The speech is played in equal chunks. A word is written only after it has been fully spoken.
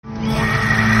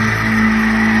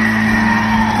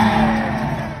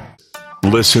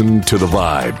Listen to the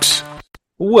Vibes.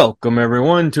 Welcome,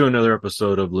 everyone, to another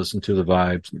episode of Listen to the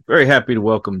Vibes. I'm very happy to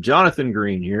welcome Jonathan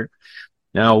Green here.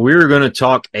 Now, we're going to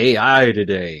talk AI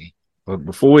today. But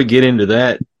before we get into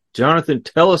that, Jonathan,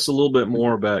 tell us a little bit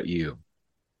more about you.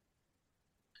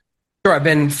 Sure. I've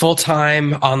been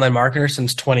full-time online marketer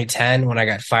since 2010 when I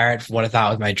got fired from what I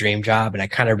thought was my dream job. And I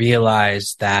kind of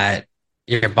realized that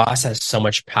your boss has so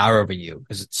much power over you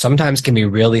because it sometimes can be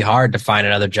really hard to find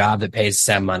another job that pays the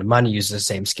same amount of money, uses the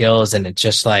same skills. And it's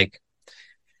just like,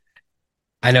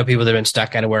 I know people that have been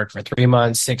stuck out of work for 3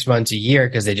 months, 6 months, a year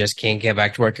because they just can't get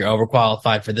back to work. You're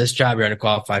overqualified for this job. You're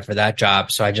underqualified for that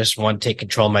job. So I just want to take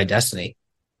control of my destiny.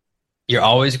 You're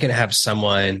always going to have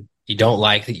someone you don't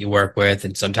like that you work with.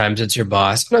 And sometimes it's your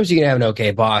boss. Sometimes you can have an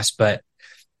okay boss, but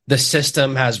the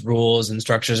system has rules and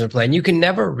structures in play. And you can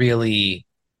never really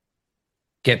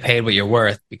get paid what you're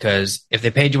worth because if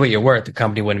they paid you what you're worth, the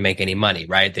company wouldn't make any money,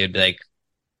 right? They'd be like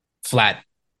flat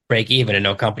break even, and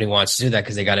no company wants to do that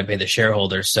because they got to pay the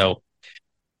shareholders. So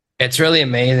it's really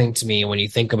amazing to me when you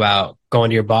think about going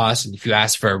to your boss and if you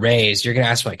ask for a raise, you're going to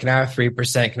ask, like, can I have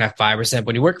 3%? Can I have 5%? But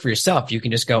when you work for yourself, you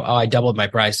can just go, oh, I doubled my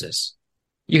prices.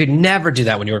 You could never do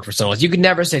that when you work for someone else. You could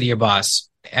never say to your boss,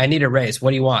 I need a raise.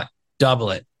 What do you want? Double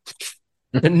it.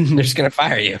 And they're just going to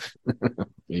fire you.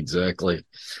 Exactly.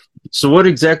 So what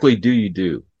exactly do you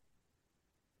do?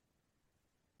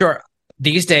 Sure.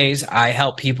 These days, I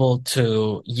help people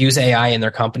to use AI in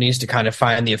their companies to kind of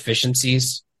find the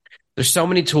efficiencies. There's so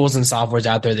many tools and softwares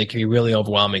out there that can be really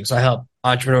overwhelming. So I help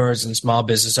entrepreneurs and small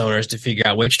business owners to figure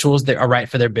out which tools that are right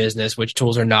for their business, which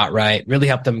tools are not right, really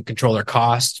help them control their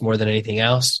costs more than anything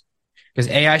else. Because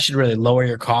AI should really lower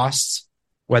your costs,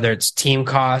 whether it's team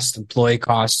costs, employee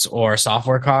costs, or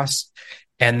software costs,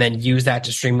 and then use that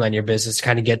to streamline your business, to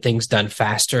kind of get things done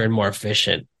faster and more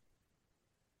efficient.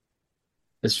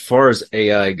 As far as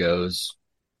AI goes,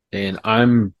 and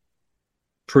I'm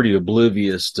pretty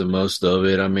oblivious to most of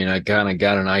it. I mean, I kind of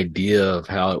got an idea of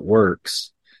how it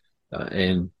works.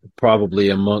 And probably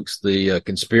amongst the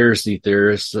conspiracy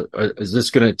theorists, is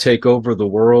this going to take over the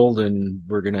world and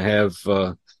we're going to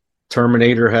have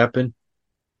Terminator happen?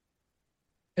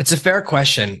 It's a fair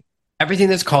question. Everything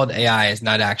that's called AI is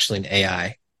not actually an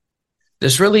AI.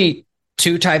 There's really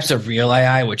two types of real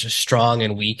AI, which is strong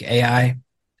and weak AI.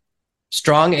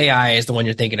 Strong AI is the one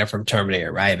you're thinking of from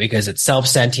Terminator, right? Because it's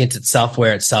self-sentient, it's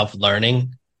self-aware, it's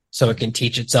self-learning. So it can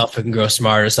teach itself, it can grow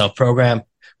smarter, self-program.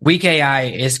 Weak AI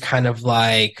is kind of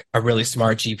like a really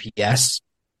smart GPS,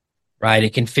 right?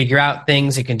 It can figure out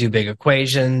things, it can do big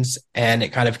equations, and it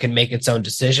kind of can make its own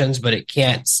decisions, but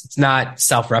it's not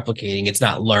self-replicating, it's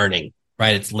not learning,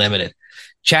 right? It's limited.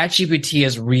 ChatGPT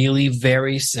is really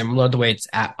very similar. The way it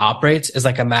operates is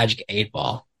like a magic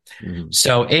 8-ball. Mm-hmm.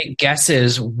 So it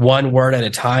guesses one word at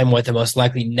a time what the most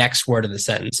likely next word of the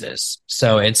sentence is.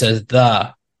 So it says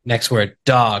the, next word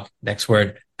dog, next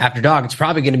word after dog, it's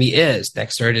probably going to be is,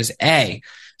 next word is a.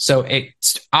 So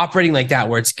it's operating like that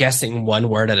where it's guessing one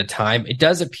word at a time. It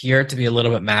does appear to be a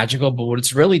little bit magical, but what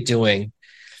it's really doing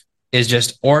is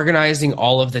just organizing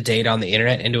all of the data on the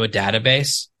internet into a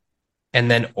database and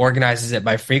then organizes it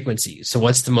by frequency. So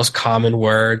what's the most common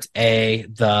words? A,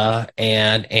 the,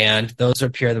 and those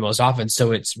appear the most often.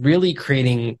 So it's really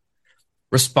creating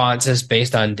responses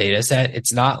based on data set.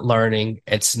 It's not learning.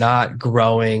 It's not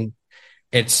growing.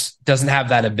 It doesn't have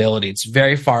that ability. It's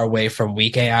very far away from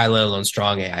weak AI, let alone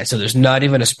strong AI. So there's not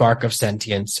even a spark of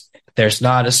sentience. There's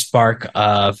not a spark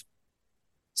of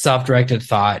self-directed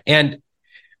thought. And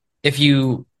if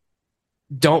you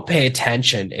don't pay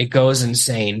attention, it goes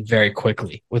insane very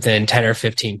quickly within 10 or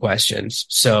 15 questions.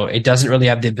 So it doesn't really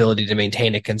have the ability to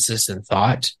maintain a consistent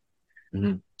thought.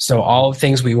 Mm-hmm. So all of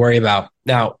things we worry about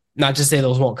now, not to say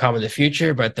those won't come in the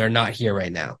future, but they're not here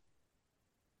right now.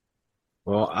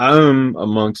 Well, I'm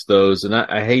amongst those, and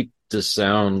I hate to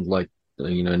sound like,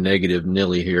 negative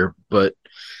Nilly here, but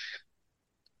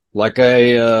like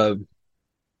I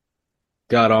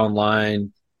got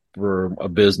online for a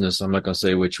business. I'm not going to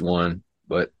say which one,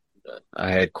 but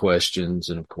I had questions,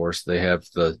 and of course they have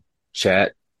the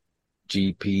chat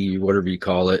GP, whatever you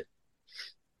call it.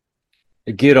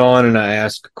 I get on and I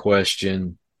ask a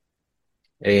question,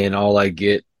 and all I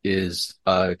get is,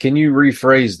 can you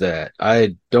rephrase that?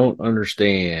 I don't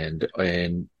understand.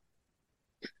 And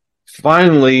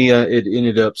finally, it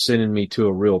ended up sending me to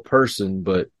a real person,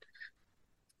 but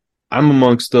I'm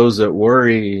amongst those that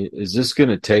worry, is this going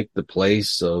to take the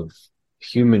place of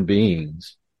human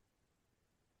beings?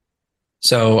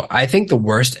 So I think the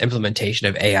worst implementation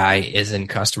of AI is in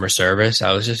customer service.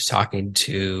 I was just talking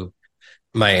to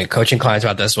my coaching clients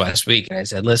about this last week, and I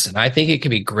said, listen, I think it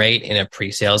could be great in a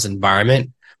pre-sales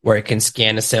environment, where it can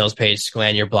scan a sales page,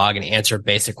 scan your blog, and answer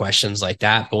basic questions like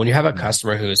that. But when you have a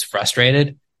customer who is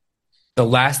frustrated, the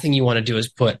last thing you want to do is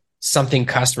put something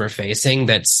customer facing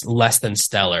that's less than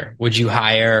stellar. Would you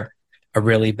hire a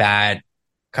really bad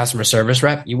customer service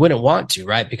rep? You wouldn't want to,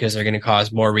 right? Because they're going to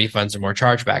cause more refunds or more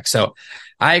chargebacks. So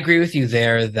I agree with you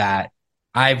there that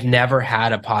I've never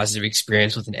had a positive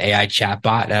experience with an AI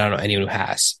chatbot, and I don't know anyone who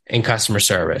has, in customer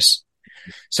service.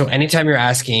 So anytime you're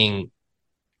asking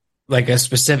like a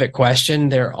specific question,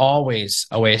 they're always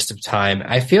a waste of time.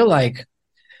 I feel like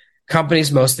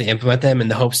companies mostly implement them in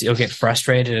the hopes that you'll get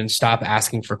frustrated and stop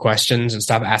asking for questions and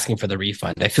stop asking for the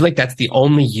refund. I feel like that's the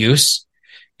only use,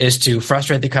 is to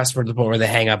frustrate the customer to the point where they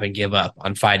hang up and give up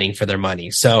on fighting for their money.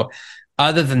 So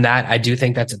other than that, I do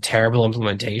think that's a terrible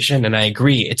implementation. And I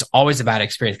agree, it's always a bad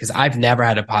experience, because I've never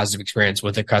had a positive experience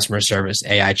with a customer service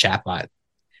AI chatbot.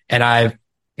 And I've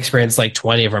experienced like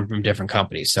 20 of them from different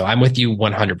companies. So I'm with you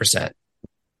 100%.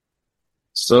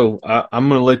 So I'm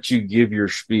going to let you give your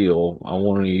spiel. I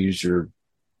want to use your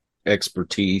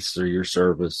expertise or your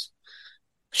service.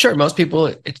 Sure. Most people,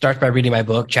 it starts by reading my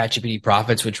book, ChatGPT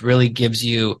Profits, which really gives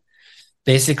you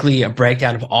basically a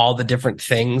breakdown of all the different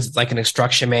things. It's like an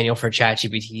instruction manual for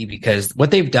ChatGPT, because what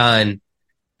they've done,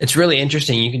 it's really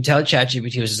interesting. You can tell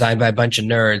ChatGPT was designed by a bunch of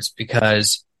nerds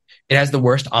because it has the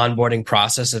worst onboarding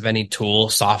process of any tool,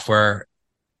 software,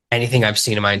 anything I've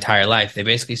seen in my entire life. They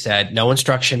basically said no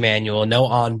instruction manual, no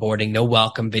onboarding, no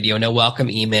welcome video, no welcome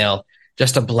email,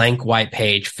 just a blank white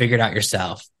page, figure it out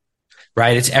yourself.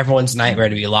 Right? It's everyone's nightmare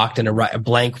to be locked in a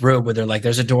blank room where they're like,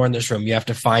 there's a door in this room, you have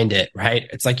to find it, right?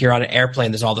 It's like you're on an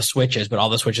airplane, there's all the switches, but all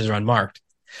the switches are unmarked.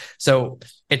 So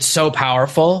it's so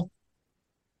powerful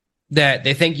that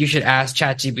they think you should ask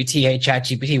ChatGPT, hey,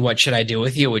 ChatGPT, what should I do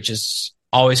with you? Which is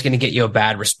always going to get you a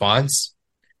bad response.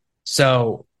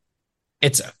 So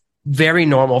it's very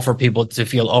normal for people to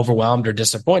feel overwhelmed or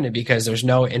disappointed because there's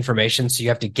no information, so you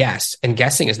have to guess. And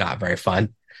guessing is not very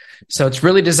fun. So it's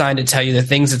really designed to tell you the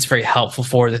things it's very helpful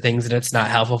for, the things that it's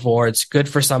not helpful for. It's good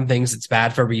for some things. It's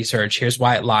bad for research. Here's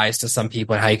why it lies to some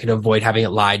people and how you can avoid having it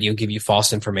lied to you and give you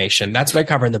false information. That's what I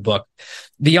cover in the book.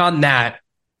 Beyond that,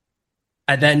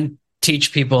 I then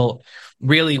teach people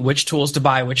really which tools to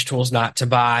buy, which tools not to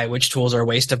buy, which tools are a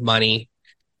waste of money,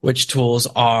 which tools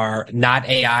are not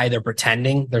AI, they're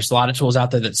pretending. There's a lot of tools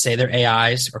out there that say they're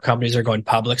AIs, or companies are going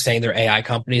public saying they're AI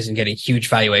companies and getting huge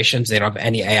valuations. They don't have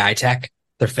any AI tech.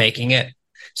 They're faking it.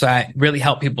 So I really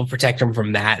help people protect them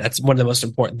from that. That's one of the most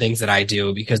important things that I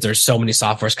do, because there's so many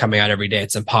softwares coming out every day.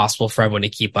 It's impossible for everyone to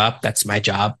keep up. That's my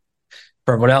job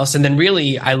for everyone else. And then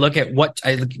really I look at what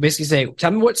I basically say, tell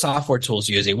me what software tools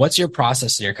you're using. What's your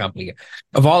process in your company?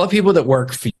 Of all the people that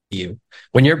work for you,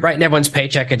 when you're writing everyone's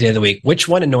paycheck at the end of the week, which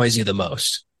one annoys you the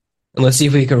most? And let's see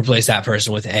if we can replace that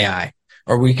person with AI,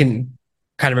 or we can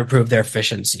kind of improve their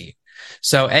efficiency.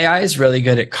 So AI is really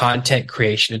good at content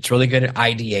creation. It's really good at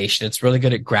ideation. It's really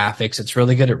good at graphics. It's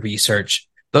really good at research.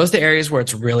 Those are the areas where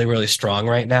it's really, really strong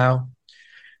right now.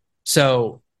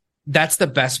 So that's the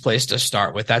best place to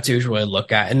start with. That's usually what I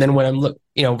look at. And then when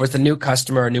I'm with a new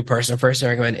customer or a new person, first thing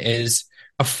I recommend is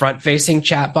a front-facing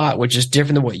chatbot, which is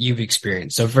different than what you've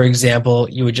experienced. So for example,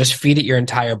 you would just feed it your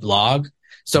entire blog.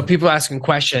 So people asking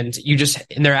questions,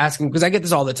 and they're asking, because I get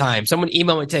this all the time. Someone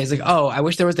emailed me today, it's like, oh, I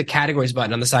wish there was the categories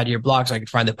button on the side of your blog so I could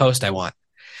find the post I want.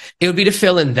 It would be to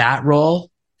fill in that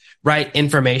role, right?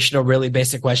 Informational, really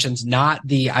basic questions, not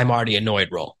the I'm already annoyed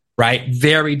role, right?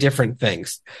 Very different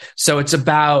things. So it's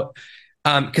about,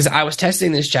 because I was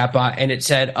testing this chatbot and it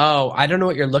said, oh, I don't know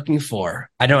what you're looking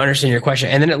for. I don't understand your question.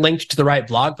 And then it linked to the right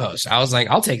blog post. I was like,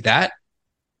 I'll take that.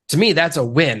 To me, that's a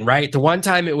win, right? The one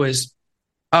time it was,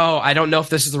 oh, I don't know if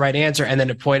this is the right answer, and then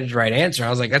it pointed to the right answer. I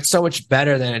was like, that's so much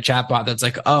better than a chatbot that's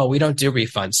like, oh, we don't do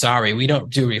refunds. Sorry, we don't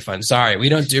do refunds. Sorry, we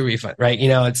don't do refund, right?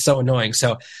 It's so annoying.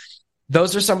 So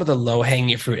those are some of the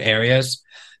low-hanging fruit areas.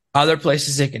 Other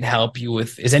places it can help you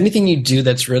with is anything you do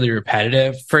that's really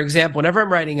repetitive. For example, whenever I'm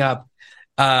writing up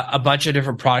a bunch of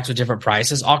different products with different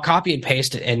prices, I'll copy and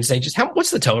paste it and say,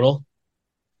 what's the total?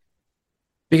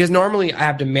 Because normally I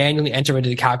have to manually enter into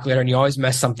the calculator and you always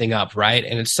mess something up, right?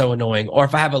 And it's so annoying. Or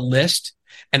if I have a list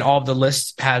and all of the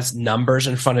lists has numbers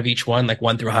in front of each one, like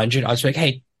 1 through 100, I'll just be like,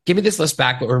 hey, give me this list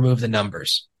back, but remove the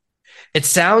numbers. It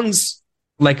sounds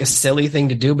like a silly thing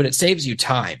to do, but it saves you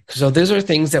time. So those are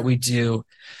things that we do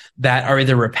that are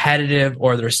either repetitive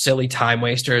or they're silly time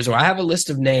wasters. Or I have a list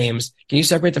of names. Can you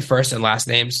separate the first and last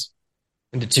names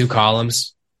into 2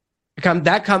 columns?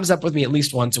 That comes up with me at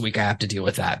least once a week. I have to deal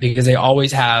with that because they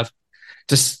always have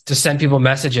to send people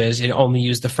messages and only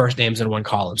use the first names in 1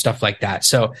 column, stuff like that.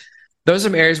 So those are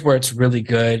some areas where it's really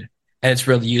good. and it's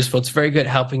really useful. It's very good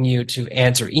at helping you to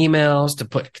answer emails, to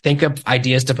think of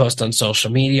ideas to post on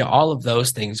social media, all of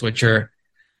those things, which are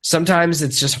sometimes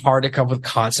it's just hard to come up with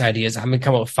constant ideas. I'm going to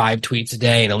come up with 5 tweets a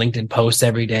day and a LinkedIn post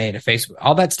every day and a Facebook.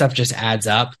 All that stuff just adds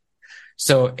up.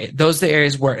 So those are the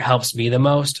areas where it helps me the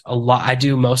most. A lot. I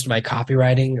do most of my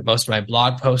copywriting, most of my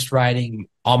blog post writing,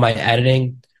 all my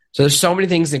editing. So there's so many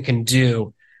things it can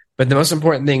do. But the most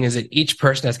important thing is that each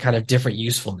person has kind of different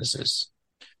usefulnesses.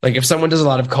 Like if someone does a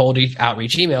lot of cold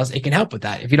outreach emails, it can help with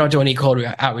that. If you don't do any cold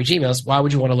outreach emails, why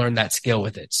would you want to learn that skill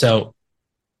with it? So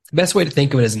the best way to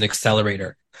think of it is an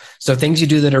accelerator. So things you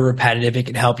do that are repetitive, it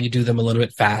can help you do them a little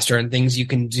bit faster, and things you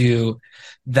can do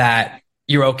that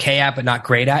you're okay at but not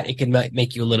great at, it can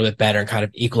make you a little bit better and kind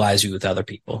of equalize you with other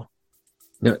people.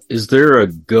 Now, is there a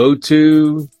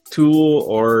go-to tool,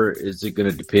 or is it going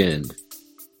to depend?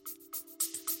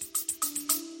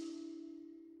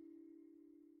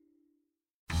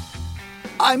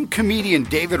 I'm comedian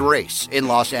David Race in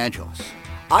Los Angeles.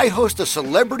 I host a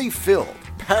celebrity-filled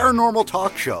paranormal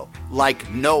talk show like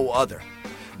no other.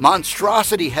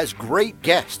 Monstrosity has great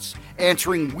guests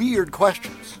answering weird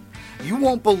questions. You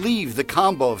won't believe the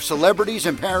combo of celebrities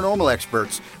and paranormal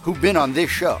experts who've been on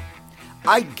this show.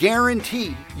 I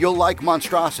guarantee you'll like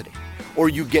Monstrosity, or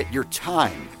you get your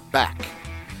time back.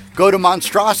 Go to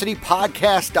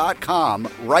monstrositypodcast.com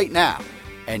right now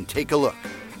and take a look.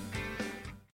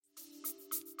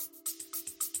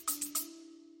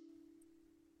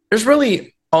 There's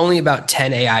really only about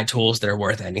 10 AI tools that are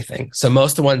worth anything. So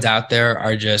most of the ones out there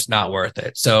are just not worth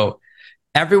it. So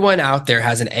everyone out there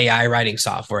has an AI writing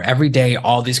software. Every day,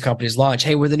 all these companies launch,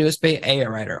 hey, we're the newest AI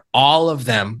writer. All of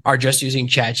them are just using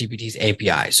ChatGPT's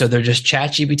API. So they're just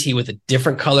ChatGPT with a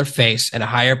different color face and a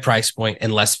higher price point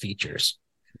and less features.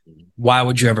 Why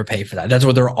would you ever pay for that? That's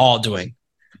what they're all doing.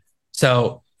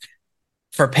 So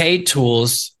for paid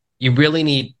tools, you really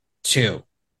need 2.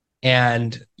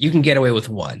 And you can get away with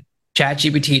 1.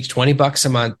 ChatGPT, it's $20 a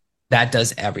month. That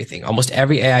does everything. Almost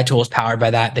every AI tool is powered by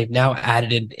that. They've now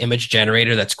added an image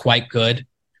generator that's quite good.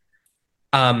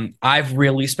 I've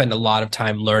really spent a lot of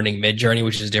time learning Midjourney,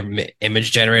 which is a different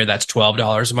image generator. That's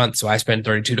 $12 a month. So I spend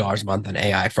 $32 a month on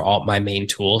AI for all my main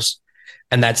tools.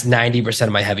 And that's 90%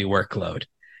 of my heavy workload.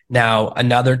 Now,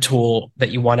 another tool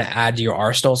that you want to add to your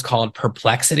arsenal is called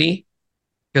Perplexity.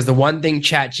 Because the one thing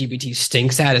ChatGPT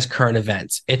stinks at is current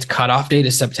events. Its cutoff date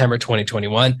is September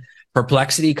 2021.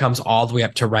 Perplexity comes all the way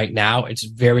up to right now. It's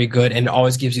very good and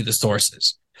always gives you the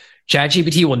sources.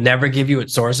 ChatGPT will never give you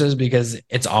its sources because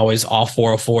it's always all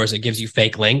 404s. It gives you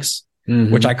fake links,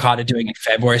 which I caught it doing in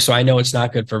February. So I know it's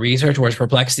not good for research, whereas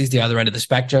Perplexity is the other end of the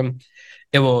spectrum.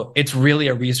 It's really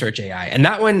a research AI. And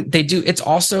that one, it's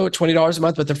also $20 a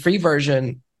month, but the free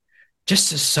version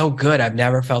just is so good. I've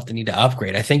never felt the need to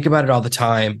upgrade. I think about it all the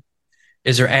time.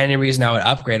 Is there any reason I would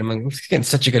upgrade? I'm like, I'm getting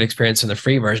such a good experience in the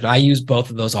free version. I use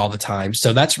both of those all the time.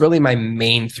 So that's really my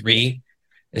main 3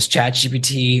 is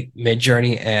ChatGPT,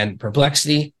 Midjourney, and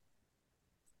Perplexity.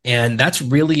 And that's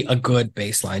really a good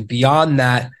baseline. Beyond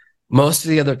that, most of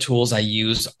the other tools I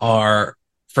use are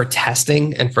for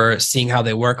testing and for seeing how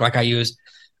they work. Like I use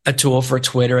a tool for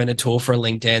Twitter and a tool for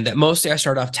LinkedIn that mostly I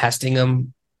start off testing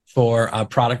them for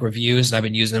product reviews, and I've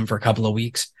been using them for a couple of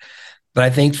weeks. But I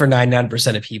think for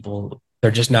 99% of people,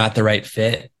 they're just not the right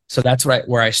fit. So that's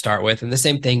where I start with. And the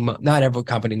same thing, not every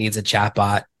company needs a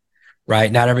chatbot,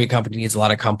 right? Not every company needs a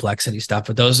lot of complexity stuff,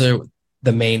 but those are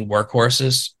the main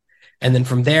workhorses. And then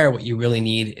from there, what you really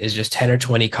need is just 10 or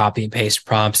 20 copy and paste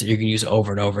prompts that you can use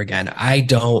over and over again. I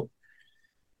don't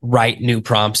write new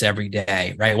prompts every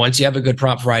day, right? Once you have a good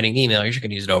prompt for writing email, you're just going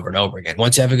to use it over and over again.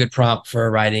 Once you have a good prompt for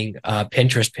writing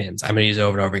Pinterest pins, I'm going to use it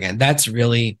over and over again. That's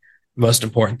really the most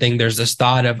important thing. There's this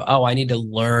thought of, oh, I need to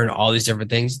learn all these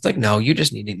different things. It's like, no, you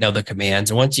just need to know the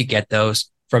commands. And once you get those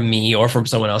from me or from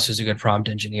someone else who's a good prompt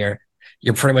engineer,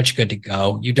 you're pretty much good to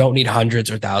go. You don't need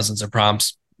hundreds or thousands of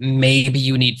prompts. Maybe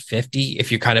you need 50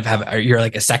 if you kind of you're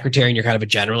like a secretary and you're kind of a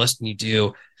generalist and you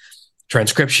do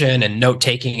transcription and note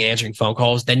taking and answering phone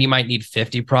calls, then you might need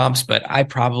 50 prompts, but I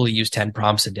probably use 10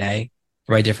 prompts a day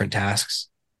for my different tasks.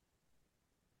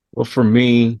 Well, for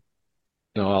me,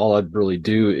 all I'd really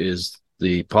do is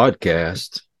the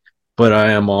podcast, but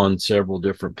I am on several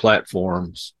different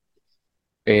platforms.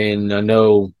 And I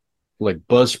know like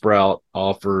Buzzsprout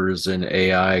offers an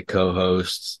AI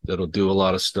co-host that'll do a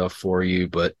lot of stuff for you,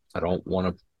 but I don't want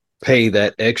to pay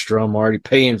that extra. I'm already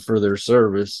paying for their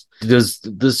service. Does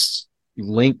this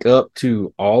link up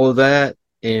to all of that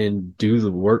and do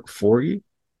the work for you?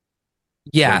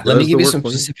 Yeah, let me give you some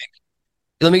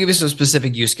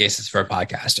specific use cases for a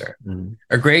podcaster.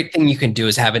 A great thing you can do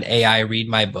is have an AI read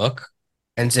my book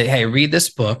and say, hey, read this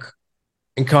book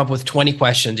and come up with 20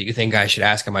 questions that you think I should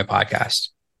ask on my podcast.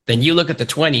 Then you look at the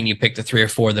 20 and you pick the 3 or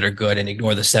 4 that are good and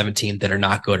ignore the 17 that are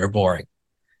not good or boring.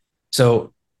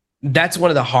 So that's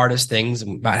one of the hardest things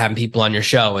about having people on your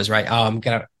show is, right, oh, I'm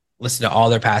going to listen to all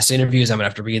their past interviews. I'm going to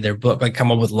have to read their book, like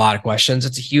come up with a lot of questions.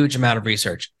 It's a huge amount of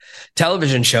research.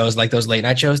 Television shows like those late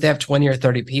night shows, they have 20 or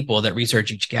 30 people that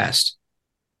research each guest.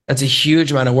 That's a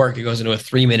huge amount of work. It goes into a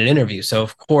 3-minute interview. So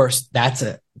of course, that's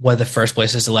one of the first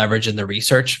places to leverage in the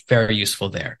research. Very useful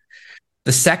there.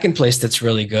 The second place that's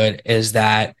really good is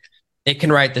that it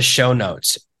can write the show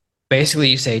notes. Basically,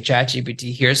 you say,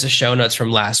 ChatGPT, here's the show notes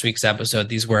from last week's episode.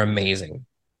 These were amazing.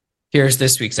 Here's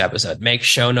this week's episode. Make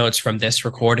show notes from this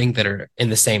recording that are in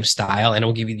the same style, and it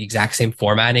will give you the exact same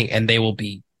formatting, and they will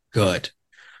be good.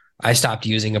 I stopped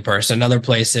using a person. Another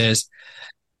place is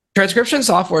transcription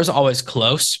software is always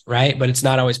close, right? But it's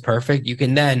not always perfect. You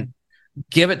can then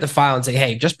give it the file and say,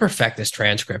 hey, just perfect this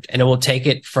transcript. And it will take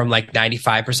it from like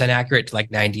 95% accurate to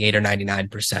like 98 or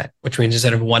 99%, which means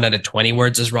instead of 1 out of 20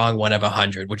 words is wrong, 1 out of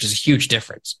 100, which is a huge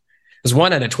difference. Because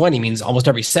 1 out of 20 means almost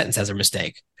every sentence has a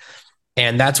mistake.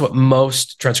 And that's what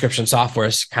most transcription software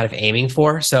is kind of aiming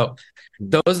for. So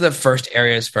those are the first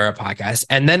areas for a podcast.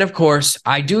 And then, of course,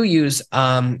 I do use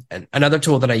another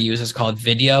tool that I use is called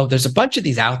Video. There's a bunch of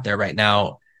these out there right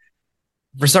now.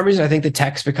 For some reason, I think the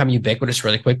tech's become ubiquitous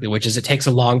really quickly, which is it takes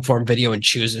a long form video and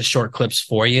chooses short clips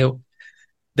for you.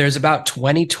 There's about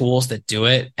 20 tools that do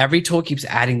it. Every tool keeps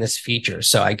adding this feature.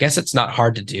 So I guess it's not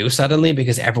hard to do suddenly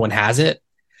because everyone has it.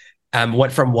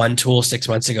 Went from one tool 6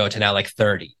 months ago to now like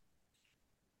 30.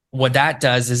 What that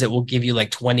does is it will give you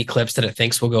like 20 clips that it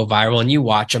thinks will go viral and you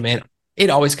watch them and it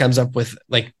always comes up with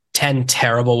like 10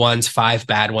 terrible ones, 5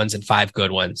 bad ones, and 5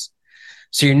 good ones.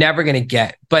 So you're never going to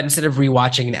get, but instead of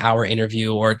rewatching an hour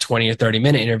interview or a 20 or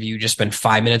 30-minute interview, you just spend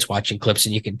 5 minutes watching clips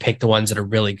and you can pick the ones that are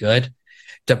really good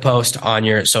to post on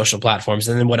your social platforms.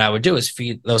 And then what I would do is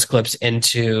feed those clips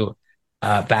into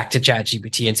back to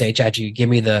ChatGPT and say, ChatGPT, give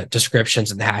me the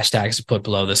descriptions and the hashtags to put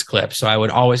below this clip. So I would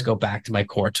always go back to my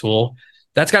core tool.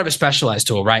 That's kind of a specialized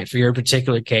tool, right? For your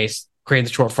particular case, creating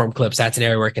the short form clips, that's an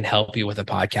area where it can help you with a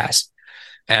podcast.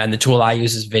 And the tool I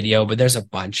use is Video, but there's a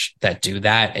bunch that do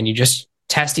that. And you just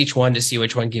test each one to see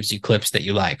which one gives you clips that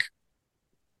you like.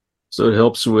 So it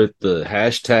helps with the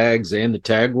hashtags and the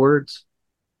tag words?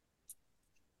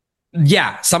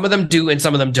 Yeah, some of them do and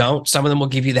some of them don't. Some of them will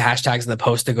give you the hashtags and the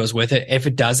post that goes with it. If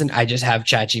it doesn't, I just have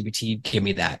ChatGPT give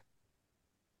me that.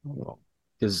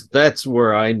 Because that's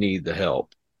where I need the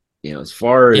help. You know, as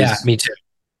far as me too.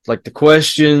 Like the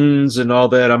questions and all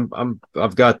that,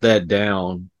 I've got that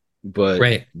down.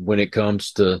 But when it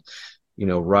comes to, you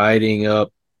know, writing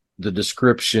up the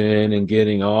description and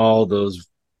getting all those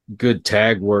good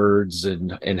tag words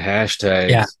and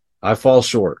hashtags, I fall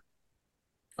short.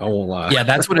 I won't lie. Yeah,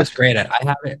 that's what it's great at.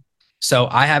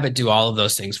 I have it do all of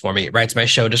those things for me. It writes my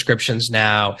show descriptions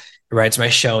now. It writes my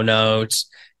show notes.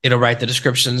 It'll write the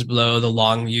descriptions below the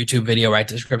long YouTube video, write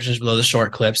the descriptions below the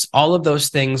short clips, all of those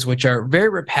things, which are very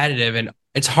repetitive. And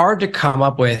it's hard to come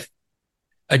up with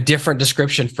a different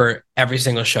description for every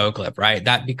single show clip, right?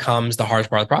 That becomes the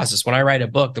hardest part of the process. When I write a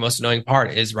book, the most annoying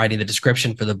part is writing the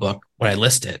description for the book when I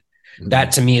list it. Mm-hmm.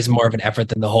 That to me is more of an effort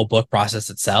than the whole book process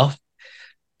itself,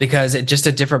 because it's just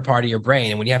a different part of your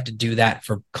brain. And when you have to do that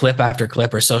for clip after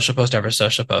clip or social post after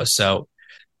social post. So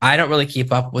I don't really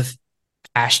keep up with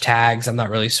hashtags. I'm not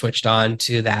really switched on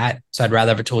to that. So I'd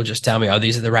rather have a tool just tell me, oh,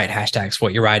 these are the right hashtags for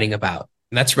what you're writing about.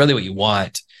 And that's really what you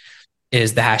want,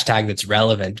 is the hashtag that's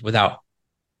relevant. Without,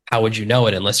 how would you know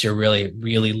it unless you're really,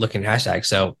 really looking at hashtags?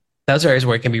 So those are areas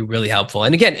where it can be really helpful.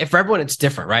 And again, if for everyone, it's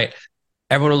different, right?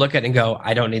 Everyone will look at it and go,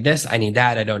 I don't need this, I need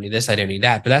that, I don't need this, I don't need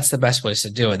that. But that's the best place to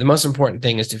do it. The most important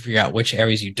thing is to figure out which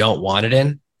areas you don't want it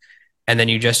in. And then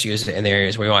you just use it in the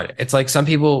areas where you want it. It's like some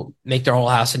people make their whole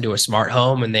house into a smart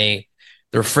home and the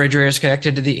refrigerator is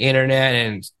connected to the internet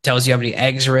and tells you how many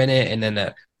eggs are in it. And then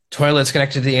the toilet's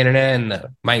connected to the internet and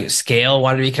my scale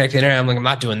wanted to be connected to the internet. I'm like, I'm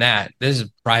not doing that. This is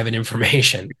private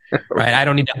information, right? I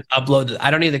don't need to upload.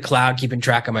 I don't need the cloud keeping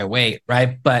track of my weight,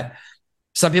 right? But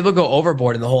some people go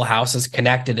overboard and the whole house is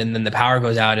connected and then the power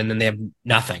goes out and then they have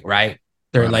nothing, right?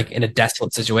 They're like in a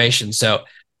desolate situation. So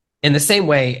in the same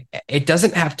way, it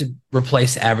doesn't have to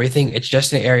replace everything. It's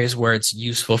just in areas where it's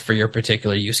useful for your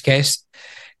particular use case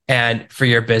and for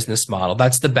your business model.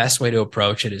 That's the best way to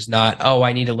approach it. Is not, oh,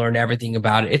 I need to learn everything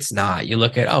about it. It's not. You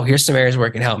look at, oh, here's some areas where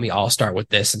it can help me. I'll start with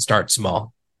this and start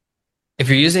small. If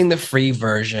you're using the free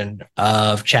version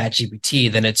of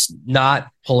ChatGPT, then it's not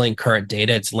pulling current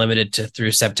data. It's limited to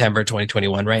through September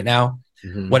 2021 right now.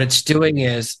 Mm-hmm. What it's doing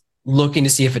is looking to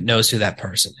see if it knows who that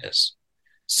person is.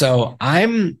 So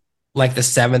I'm like the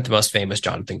 7th most famous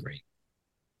Jonathan Green.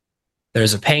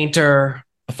 There's a painter.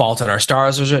 A Fault in Our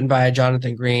Stars was written by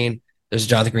Jonathan Green. There's a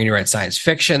Jonathan Green who writes science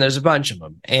fiction. There's a bunch of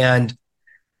them. And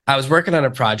I was working on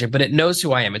a project, but it knows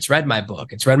who I am. It's read my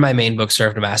book. It's read my main book,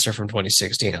 Serve to Master, from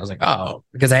 2016. I was like, oh,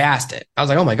 because I asked it. I was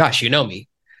like, oh my gosh, you know me.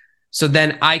 So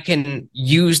then I can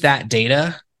use that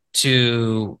data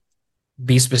to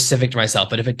be specific to myself.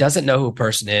 But if it doesn't know who a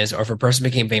person is, or if a person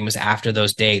became famous after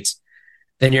those dates,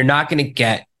 then you're not going to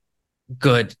get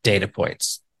good data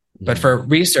points. But for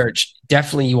research,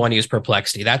 definitely you want to use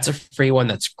Perplexity. That's a free one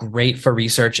that's great for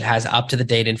research. It has up to the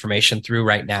date information through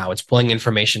right now. It's pulling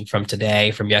information from today,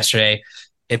 from yesterday.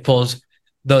 It pulls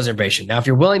those information. Now, if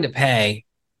you're willing to pay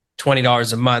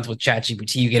 $20 a month with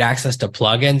ChatGPT, you get access to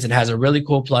plugins. It has a really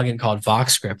cool plugin called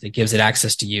VoxScript that gives it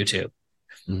access to YouTube.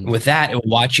 With that, it will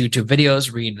watch YouTube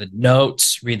videos, read the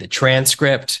notes, read the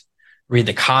transcript, read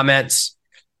the comments,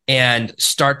 and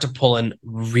start to pull in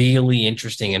really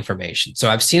interesting information. So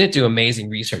I've seen it do amazing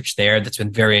research there that's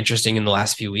been very interesting in the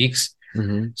last few weeks.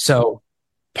 So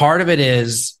part of it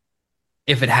is,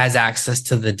 if it has access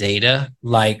to the data,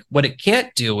 like what it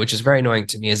can't do, which is very annoying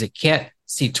to me, is it can't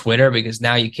see Twitter, because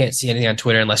now you can't see anything on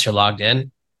Twitter unless you're logged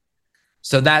in.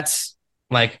 So that's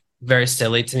like very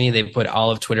silly to me. They put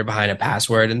all of Twitter behind a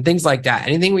password and things like that.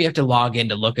 Anything where you have to log in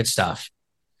to look at stuff,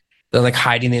 they're like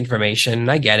hiding the information.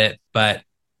 I get it, but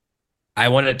I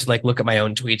wanted to like look at my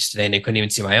own tweets today and I couldn't even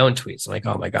see my own tweets. I'm like,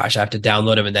 oh my gosh, I have to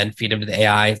download them and then feed them to the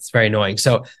AI. It's very annoying.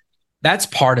 So that's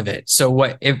part of it. So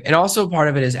and also part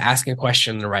of it is asking a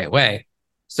question in the right way.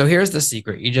 So here's the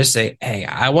secret. You just say, hey,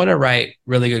 I want to write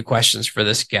really good questions for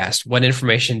this guest. What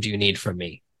information do you need from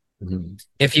me?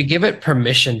 If you give it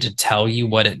permission to tell you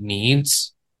what it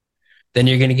needs, then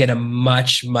you're going to get a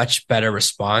much, much better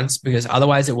response, because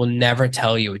otherwise it will never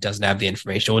tell you it doesn't have the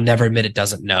information. It will never admit it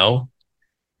doesn't know,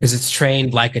 because it's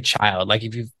trained like a child. Like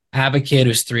if you have a kid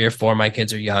who's 3 or 4, my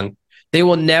kids are young, they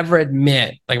will never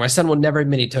admit, like my son will never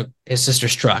admit he took his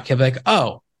sister's truck. He'll be like,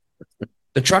 oh,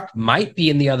 the truck might be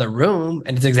in the other room.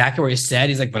 And it's exactly where he said.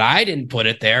 He's like, but I didn't put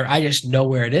it there. I just know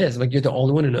where it is. I'm like, you're the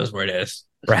only one who knows where it is.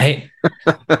 Right.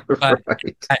 But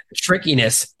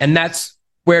trickiness. And that's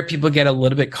where people get a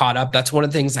little bit caught up. That's one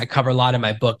of the things I cover a lot in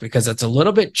my book, because it's a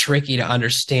little bit tricky to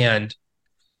understand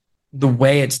the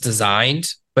way it's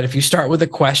designed. But if you start with a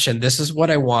question, this is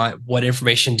what I want, what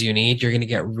information do you need? You're going to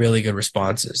get really good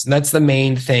responses. And that's the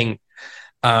main thing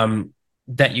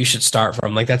that you should start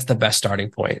from. Like that's the best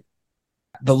starting point.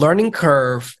 The learning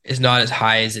curve is not as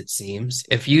high as it seems.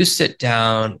 If you sit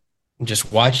down and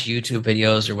just watch YouTube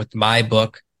videos, or with my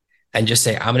book, and just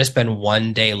say, I'm going to spend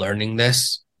 1 day learning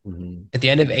this, at the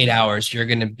end of 8 hours, you're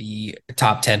going to be a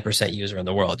top 10% user in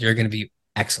the world. You're going to be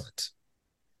excellent.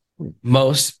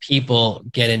 Most people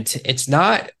get into, it's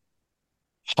not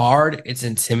hard, it's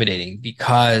intimidating,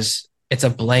 because it's a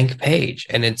blank page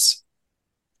and it's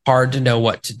hard to know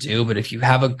what to do. But if you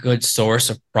have a good source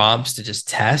of prompts to just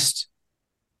test.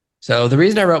 So the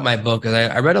reason I wrote my book is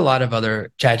I read a lot of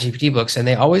other ChatGPT books, and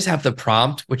they always have the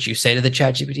prompt, which you say to the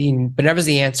ChatGPT, but never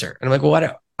the answer. And I'm like,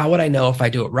 well, how would I know if I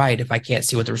do it right if I can't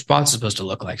see what the response is supposed to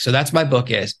look like? So that's my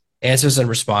book, is answers and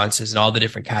responses and all the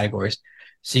different categories.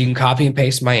 So you can copy and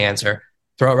paste my answer,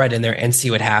 throw it right in there, and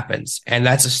see what happens. And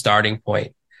that's a starting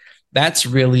point. That's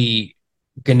really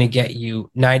going to get you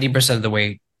 90% of the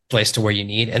way place to where you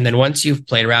need. And then once you've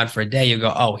played around for a day, you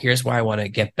go, oh, here's where I want to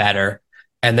get better.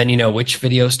 And then you know which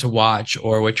videos to watch,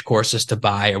 or which courses to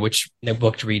buy, or which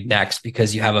book to read next,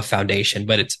 because you have a foundation.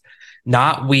 But it's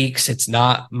not weeks, it's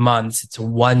not months, it's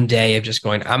 1 day of just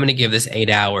going, I'm going to give this 8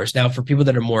 hours. Now, for people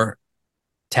that are more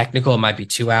technical, it might be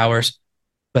 2 hours,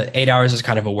 but 8 hours is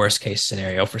kind of a worst case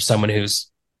scenario for someone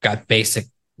who's got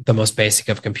the most basic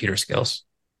of computer skills.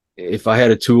 If I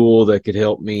had a tool that could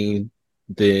help me,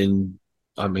 then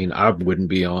I mean, I wouldn't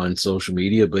be on social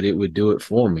media, but it would do it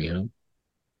for me, huh?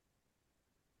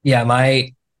 Yeah,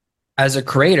 as a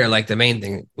creator, like the main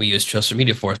thing we use social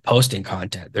media for is posting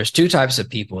content. There's 2 types of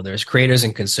people. There's creators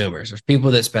and consumers. There's people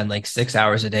that spend like 6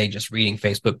 hours a day just reading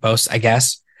Facebook posts, I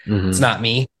guess. It's not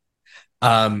me.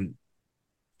 I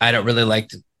don't really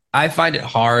I find it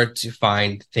hard to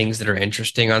find things that are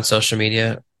interesting on social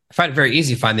media. I find it very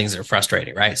easy to find things that are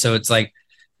frustrating, right? So it's like,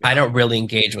 I don't really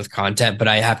engage with content, but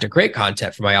I have to create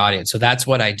content for my audience. So that's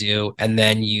what I do. And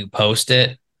then you post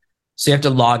it. So you have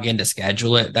to log in to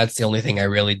schedule it. That's the only thing I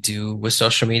really do with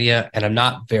social media. And I'm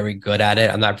not very good at it.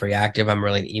 I'm not very active. I'm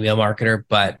really an email marketer,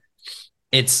 but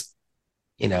it's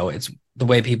the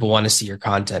way people want to see your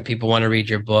content. People want to read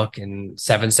your book in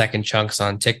 7-second chunks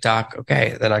on TikTok.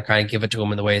 Okay. Then I kind of give it to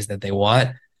them in the ways that they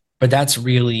want, but that's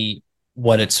really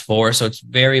what it's for. So it's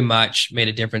very much made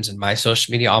a difference in my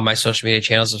social media. All my social media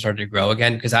channels have started to grow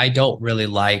again, because I don't really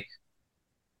like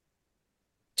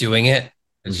doing it.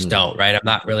 I just Mhm. don't, right? I'm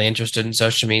not really interested in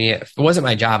social media. If it wasn't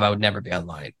my job, I would never be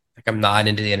online. Like I'm not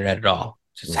into the internet at all.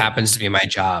 It just Right. happens to be my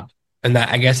job. And that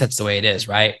I guess that's the way it is,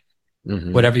 right?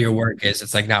 Mhm. Whatever your work is,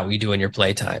 it's like not what you do in your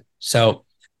playtime. So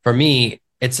for me,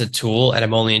 it's a tool and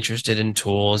I'm only interested in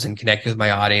tools and connecting with my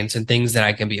audience and things that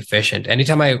I can be efficient.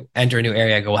 Anytime I enter a new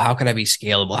area, I go, well, how can I be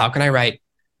scalable? How can I write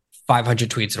 500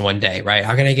 tweets in one day, right?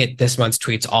 How can I get this month's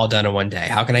tweets all done in one day?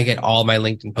 How can I get all my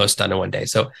LinkedIn posts done in one day?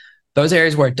 So those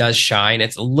areas where it does shine,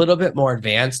 it's a little bit more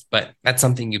advanced, but that's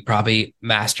something you probably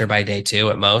master by day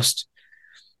 2 at most.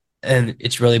 And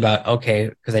it's really about, okay,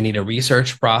 because I need a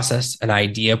research process, an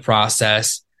idea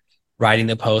process, writing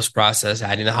the post process,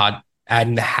 adding the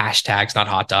hashtags, not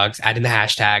hot dogs, adding the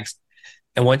hashtags.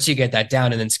 And once you get that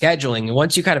down and then scheduling, and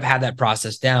once you kind of have that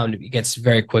process down, it gets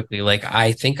very quickly. Like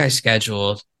I think I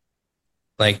scheduled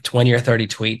like 20 or 30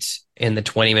 tweets in the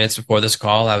 20 minutes before this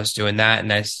call. I was doing that.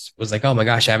 And I was like, oh my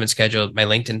gosh, I haven't scheduled my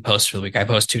LinkedIn posts for the week. I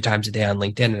post 2 times a day on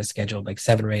LinkedIn and I scheduled like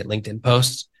 7 or 8 LinkedIn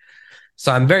posts.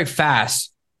 So I'm very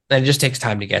fast and it just takes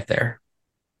time to get there.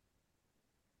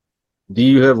 Do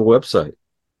you have a website?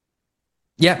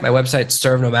 Yeah, my website's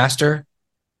Serve No Master.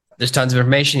 There's tons of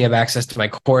information. You have access to my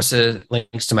courses,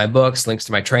 links to my books, links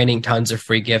to my training, tons of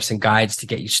free gifts and guides to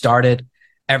get you started.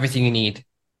 Everything you need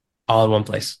all in one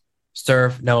place.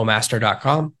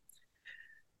 ServeNoMaster.com.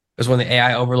 Because when the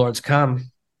AI overlords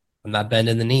come, I'm not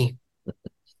bending the knee.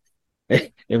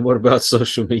 And what about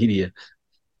social media?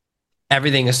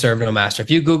 Everything is Serve No Master. If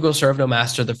you Google Serve No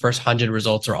Master, the first 100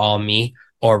 results are all me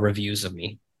or reviews of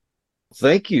me.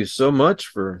 Thank you so much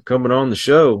for coming on the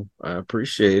show. I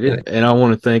appreciate it. And I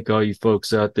want to thank all you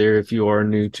folks out there. If you are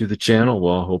new to the channel,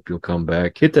 well, I hope you'll come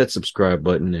back. Hit that subscribe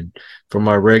button. And for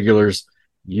my regulars,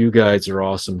 you guys are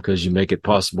awesome because you make it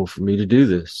possible for me to do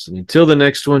this. And until the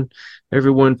next one,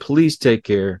 everyone, please take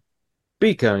care.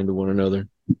 Be kind to one another.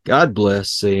 God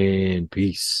bless and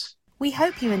peace. We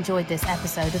hope you enjoyed this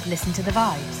episode of Listen to the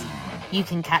Vibes. You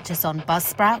can catch us on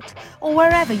Buzzsprout or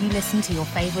wherever you listen to your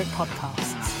favorite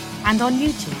podcasts, and on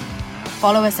YouTube.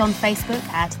 Follow us on Facebook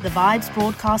at The Vibes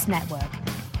Broadcast Network